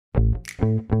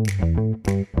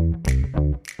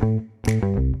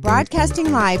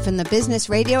Broadcasting live from the Business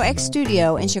Radio X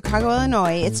studio in Chicago,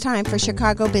 Illinois, it's time for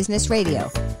Chicago Business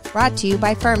Radio. Brought to you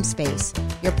by FirmSpace,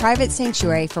 your private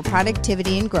sanctuary for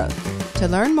productivity and growth. To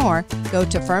learn more, go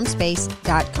to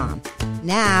firmspace.com.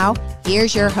 Now,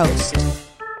 here's your host.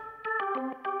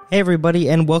 Hey everybody,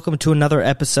 and welcome to another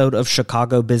episode of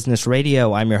Chicago Business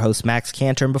Radio. I'm your host, Max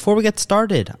Cantor, and before we get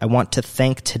started, I want to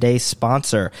thank today's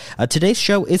sponsor. Today's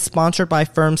show is sponsored by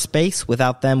FirmSpace.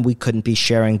 Without them, we couldn't be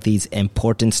sharing these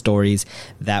important stories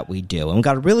that we do. And we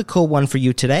got a really cool one for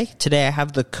you today. Today, I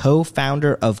have the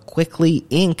co-founder of Quickly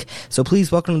Inc. So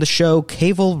please welcome to the show,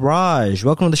 Kaival Raj.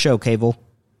 Welcome to the show, Kaival.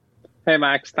 Hey,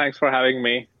 Max. Thanks for having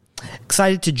me.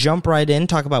 Excited to jump right in,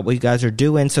 talk about what you guys are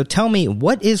doing. So tell me,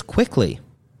 what is Quickly?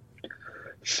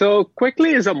 So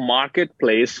Quickly is a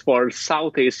marketplace for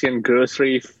South Asian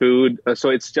grocery food. So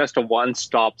it's just a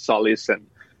one-stop solution.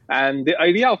 And the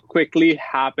idea of Quickly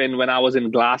happened when I was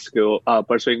in Glasgow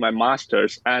pursuing my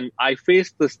master's, and I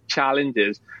faced these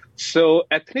challenges. So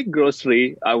ethnic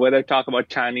grocery, whether I talk about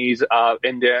Chinese,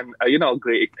 Indian,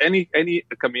 Greek, any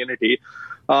community,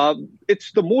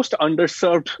 it's the most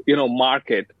underserved,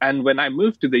 market. And when I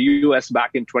moved to the US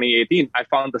back in 2018, I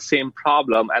found the same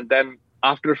problem. And then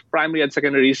after primary and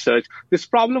secondary research, this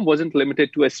problem wasn't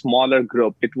limited to a smaller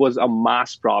group. It was a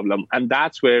mass problem. And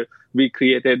that's where we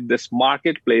created this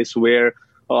marketplace where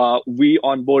we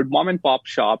onboard mom and pop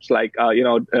shops like,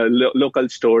 local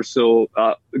stores, so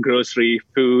grocery,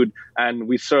 food, and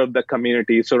we serve the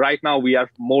community. So right now we are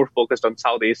more focused on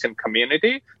South Asian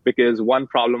community because one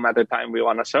problem at a time we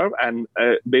want to serve. And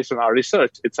based on our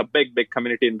research, it's a big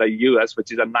community in the US,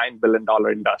 which is a $9 billion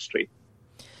industry.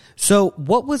 So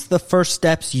what was the first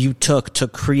steps you took to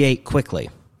create Quickly?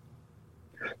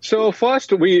 So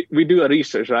first, we do a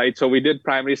research, right? So we did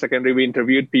primary, secondary, we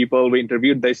interviewed people, we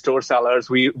interviewed the store sellers,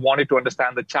 we wanted to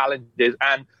understand the challenges.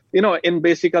 And, in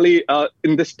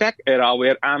this tech era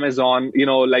where Amazon,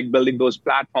 building those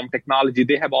platform technology,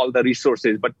 they have all the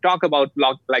resources. But talk about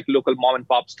like local mom and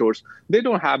pop stores, they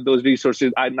don't have those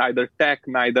resources, neither tech,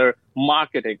 neither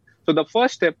marketing. So the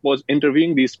first step was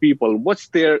interviewing these people. What's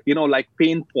their,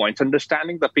 pain points,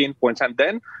 understanding the pain points, and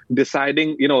then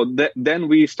deciding, then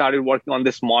we started working on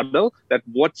this model that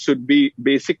what should be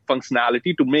basic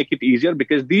functionality to make it easier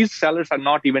because these sellers are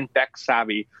not even tech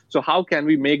savvy. So how can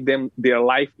we make their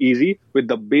life easy with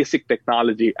the basic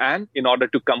technology and in order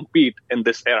to compete in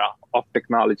this era of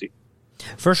technology?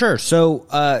 For sure. So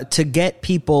to get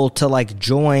people to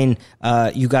join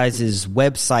you guys'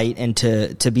 website and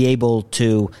to be able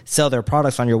to sell their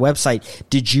products on your website,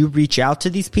 did you reach out to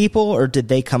these people or did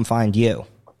they come find you?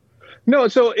 No,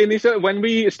 so initially, when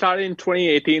we started in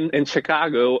 2018 in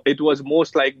Chicago, it was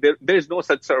most like there's no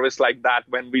such service like that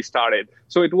when we started.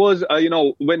 So it was,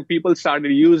 when people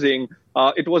started using,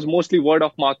 it was mostly word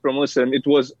of mouth promotion. It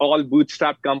was all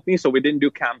bootstrap companies. So we didn't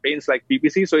do campaigns like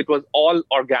PPC. So it was all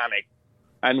organic.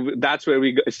 And that's where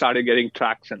we started getting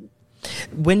traction.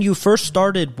 When you first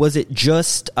started, was it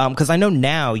just, because I know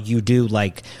now you do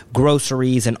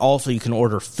groceries and also you can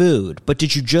order food, but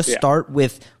did you just start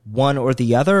with one or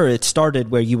the other, or it started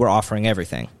where you were offering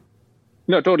everything?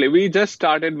 No, totally. We just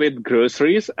started with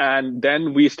groceries, and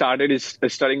then we started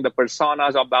studying the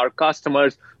personas of our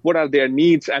customers, what are their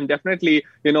needs, and definitely,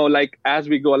 as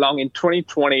we go along in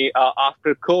 2020,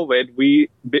 after COVID, we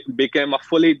became a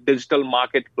fully digital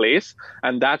marketplace,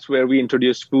 and that's where we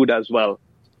introduced food as well.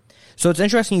 So it's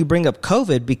interesting you bring up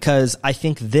COVID because I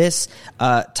think this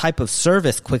type of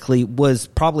service Quickly was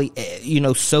probably,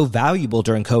 so valuable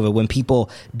during COVID when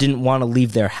people didn't want to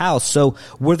leave their house. So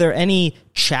were there any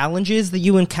challenges that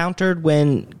you encountered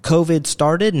when COVID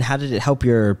started, and how did it help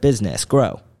your business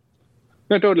grow?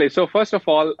 No, totally. So first of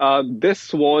all,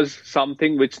 this was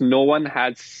something which no one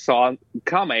had saw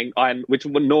coming and which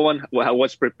no one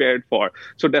was prepared for.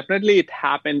 So definitely it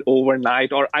happened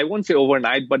overnight, or I won't say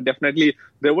overnight, but definitely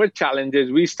there were challenges.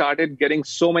 We started getting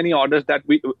so many orders that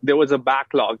there was a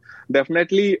backlog.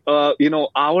 Definitely,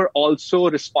 our also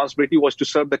responsibility was to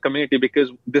serve the community because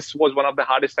this was one of the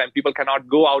hardest times. People cannot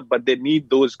go out, but they need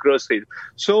those groceries.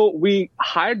 So we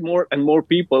hired more and more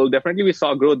people. Definitely we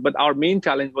saw growth, but our main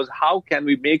challenge was how can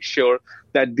we make sure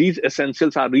that these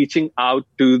essentials are reaching out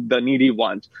to the needy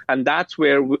ones. And that's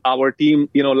where our team,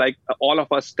 all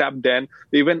of us stepped in.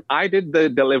 Even I did the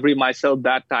delivery myself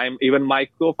that time. Even my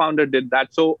co-founder did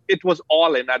that. So it was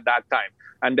all in at that time.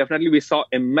 And definitely we saw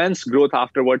immense growth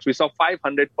afterwards. We saw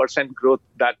 500% growth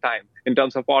that time in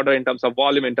terms of order, in terms of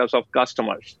volume, in terms of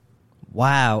customers.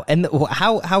 Wow. And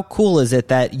how cool is it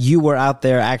that you were out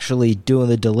there actually doing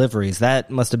the deliveries?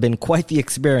 That must have been quite the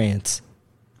experience.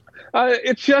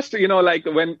 It's just, like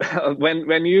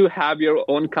when you have your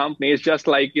own company, it's just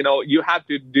like, you have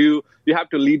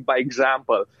to lead by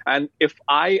example. And if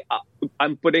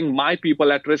I'm putting my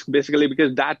people at risk basically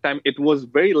because that time it was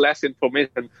very less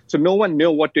information. So no one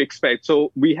knew what to expect.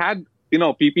 So we had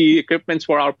PPE equipments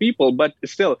for our people, but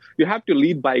still you have to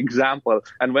lead by example.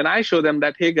 And when I show them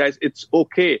that, hey guys, it's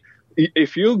okay.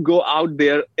 If you go out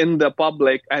there in the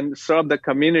public and serve the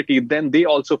community, then they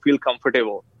also feel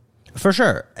comfortable. For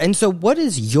sure. And so what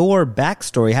is your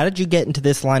backstory? How did you get into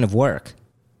this line of work?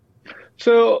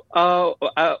 So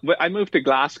I moved to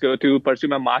Glasgow to pursue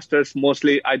my master's.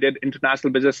 Mostly I did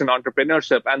international business and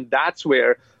entrepreneurship. And that's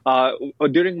where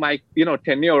during my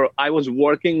tenure, I was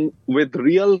working with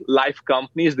real life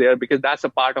companies there because that's a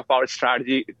part of our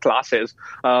strategy classes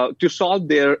to solve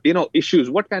their issues,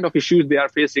 what kind of issues they are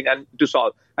facing and to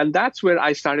solve. And that's where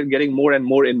I started getting more and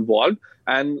more involved.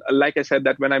 And like I said,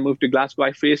 that when I moved to Glasgow,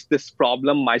 I faced this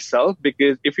problem myself,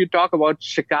 because if you talk about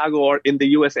Chicago or in the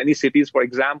US, any cities, for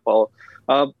example,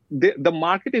 the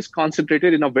market is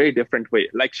concentrated in a very different way.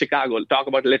 Like Chicago, talk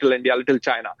about Little India, Little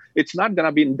China. It's not going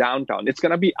to be in downtown. It's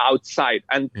going to be outside,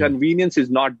 and convenience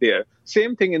is not there.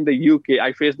 Same thing in the UK.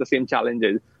 I faced the same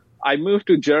challenges. I moved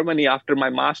to Germany after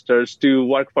my master's to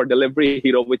work for Delivery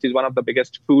Hero, which is one of the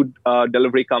biggest food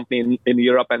delivery company in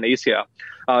Europe and Asia,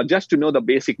 just to know the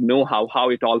basic know-how, how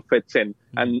it all fits in.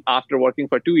 And after working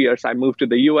for 2 years, I moved to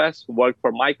the US, worked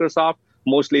for Microsoft,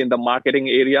 mostly in the marketing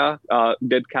area,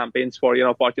 did campaigns for,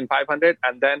 Fortune 500.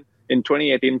 And then in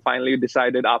 2018, finally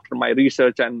decided after my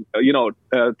research and,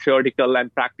 theoretical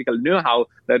and practical know-how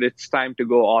that it's time to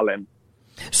go all in.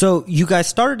 So you guys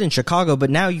started in Chicago, but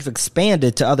now you've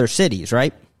expanded to other cities,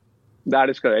 right? That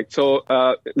is correct.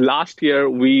 So last year,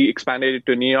 we expanded it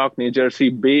to New York, New Jersey,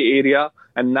 Bay Area,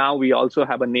 and now we also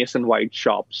have a nationwide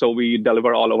shop. So we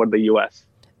deliver all over the U.S.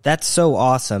 That's so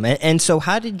awesome. And so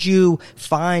how did you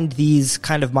find these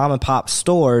kind of mom and pop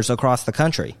stores across the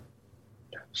country?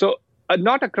 So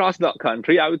not across the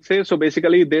country, I would say. So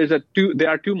basically, there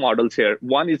are two models here.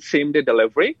 One is same-day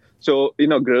delivery. So,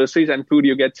 groceries and food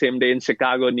you get same day in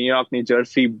Chicago, New York, New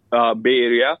Jersey, Bay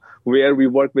Area, where we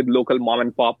work with local mom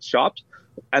and pop shops.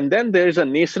 And then there's a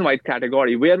nationwide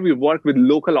category where we work with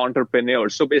local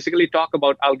entrepreneurs. So basically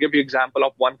I'll give you example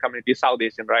of one community, South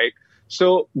Asian, right?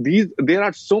 So there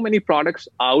are so many products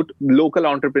out, local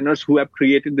entrepreneurs who have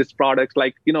created these products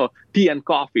like, tea and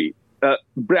coffee.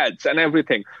 Breads and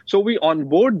everything. So we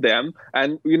onboard them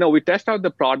and, we test out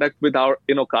the product with our,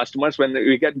 customers. When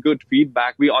we get good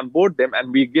feedback, we onboard them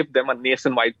and we give them a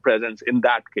nationwide presence in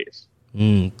that case.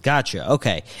 Gotcha.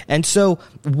 Okay. And so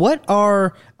what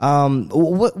are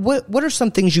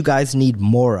some things you guys need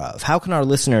more of? How can our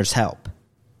listeners help?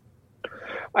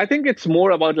 I think it's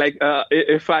more about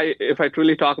if I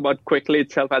truly talk about Quickly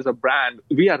itself as a brand,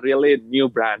 we are really a new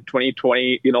brand.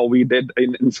 2020, we did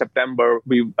in September,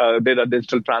 we did a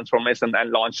digital transformation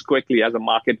and launched Quickly as a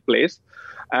marketplace.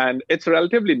 And it's a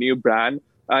relatively new brand.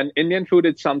 And Indian food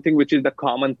is something which is the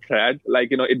common thread.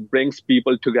 It brings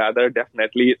people together,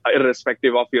 definitely,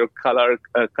 irrespective of your color,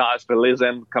 caste,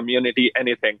 religion, community,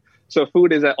 anything. So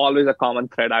food is always a common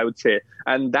thread, I would say.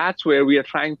 And that's where we are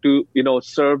trying to,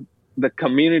 serve the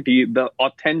community,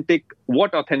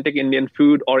 what authentic Indian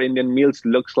food or Indian meals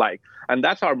looks like. And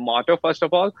that's our motto, first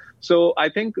of all. So I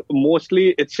think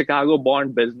mostly it's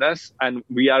Chicago-born business. And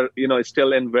we are,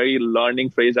 still in very learning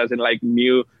phase, as in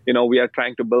new, we are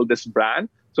trying to build this brand.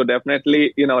 So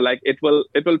definitely, it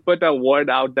will put a word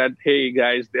out that, hey,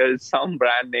 guys, there is some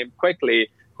brand named Quickly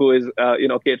who is,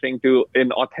 catering to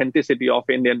an authenticity of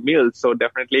Indian meals. So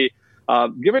definitely,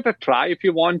 give it a try if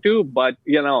you want to, but,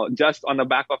 just on the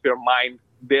back of your mind,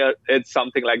 it's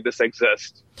something like this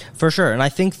exists. For sure. And I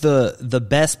think the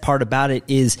best part about it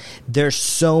is there's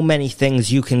so many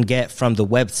things you can get from the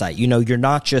website. You're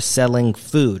not just selling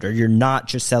food or you're not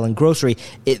just selling grocery.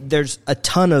 There's a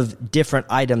ton of different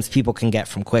items people can get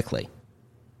from Quickly.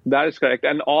 That is correct.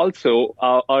 And also,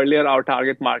 earlier, our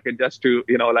target market, just to,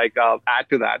 add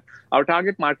to that, our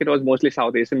target market was mostly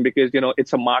South Asian because,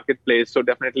 it's a marketplace. So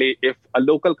definitely if a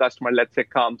local customer, let's say,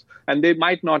 comes and they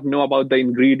might not know about the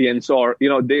ingredients or,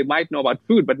 they might know about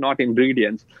food, but not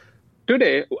ingredients.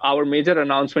 Today, our major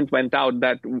announcement went out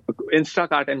that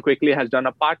Instacart and Quickly has done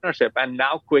a partnership, and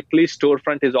now Quickly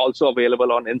storefront is also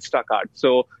available on Instacart.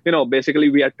 So, basically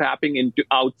we are tapping into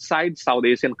outside South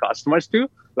Asian customers too.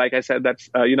 Like I said, that's,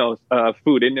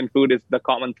 food. Indian food is the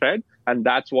common thread, and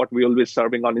that's what we will be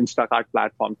serving on Instacart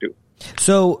platform too.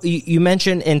 So you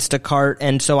mentioned Instacart,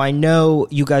 and so I know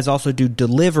you guys also do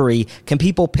delivery. Can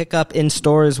people pick up in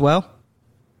store as well?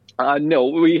 No,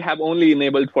 we have only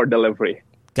enabled for delivery.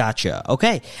 Gotcha.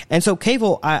 Okay. And so,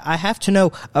 Keval, I have to know,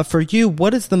 for you,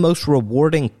 what is the most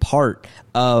rewarding part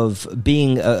of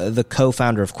being the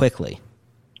co-founder of Quickly?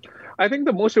 I think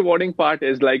the most rewarding part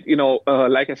is like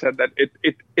I said, that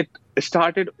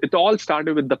it all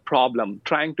started with the problem,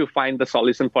 trying to find the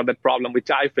solution for that problem,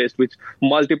 which I faced, which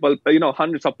multiple,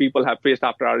 hundreds of people have faced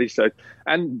after our research,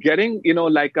 and getting,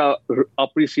 like a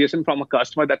appreciation from a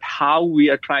customer that how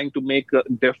we are trying to make a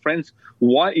difference,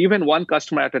 even one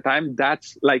customer at a time,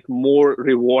 that's like more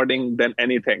rewarding than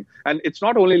anything. And it's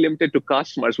not only limited to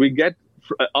customers. We get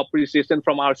appreciation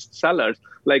from our sellers,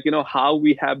 like how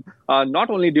we have not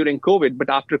only during COVID but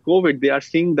after COVID, they are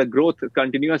seeing the growth,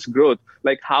 continuous growth,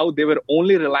 like how they were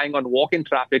only relying on walk-in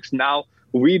traffics. Now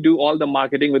we do all the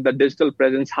marketing with the digital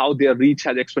presence, how their reach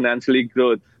has exponentially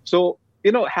grown. So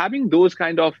having those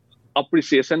kind of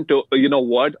appreciation to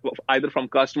word either from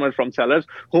customers, from sellers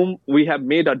whom we have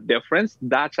made a difference,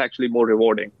 that's actually more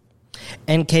rewarding.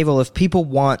 And Keval, if people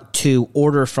want to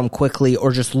order from Quickly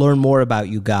or just learn more about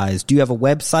you guys, do you have a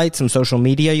website, some social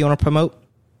media you want to promote?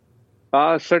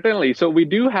 Certainly. So we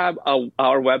do have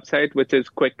our website, which is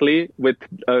Quickly with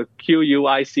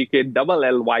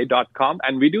QUICKLLY.com.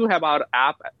 And we do have our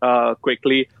app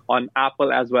Quickly on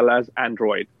Apple as well as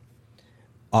Android.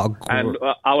 And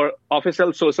our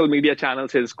official social media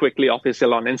channels is Quickly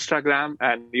Official on Instagram.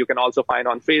 And you can also find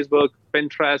on Facebook,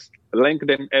 Pinterest,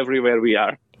 LinkedIn, everywhere we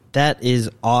are. That is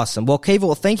awesome. Well,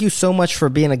 Keval, thank you so much for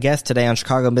being a guest today on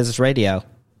Chicago Business Radio.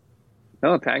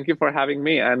 No, thank you for having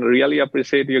me, and really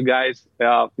appreciate you guys,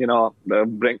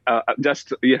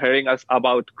 just hearing us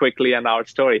about Quickly and our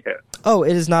story here. Oh,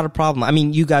 it is not a problem. I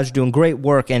mean, you guys are doing great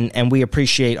work, and we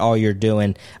appreciate all you're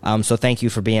doing. So thank you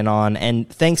for being on. And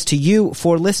thanks to you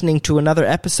for listening to another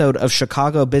episode of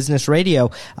Chicago Business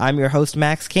Radio. I'm your host,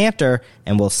 Max Cantor,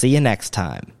 and we'll see you next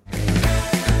time.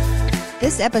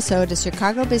 This episode of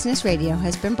Chicago Business Radio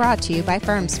has been brought to you by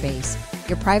FirmSpace,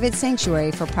 your private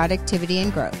sanctuary for productivity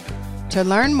and growth. To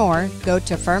learn more, go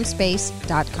to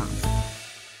firmspace.com.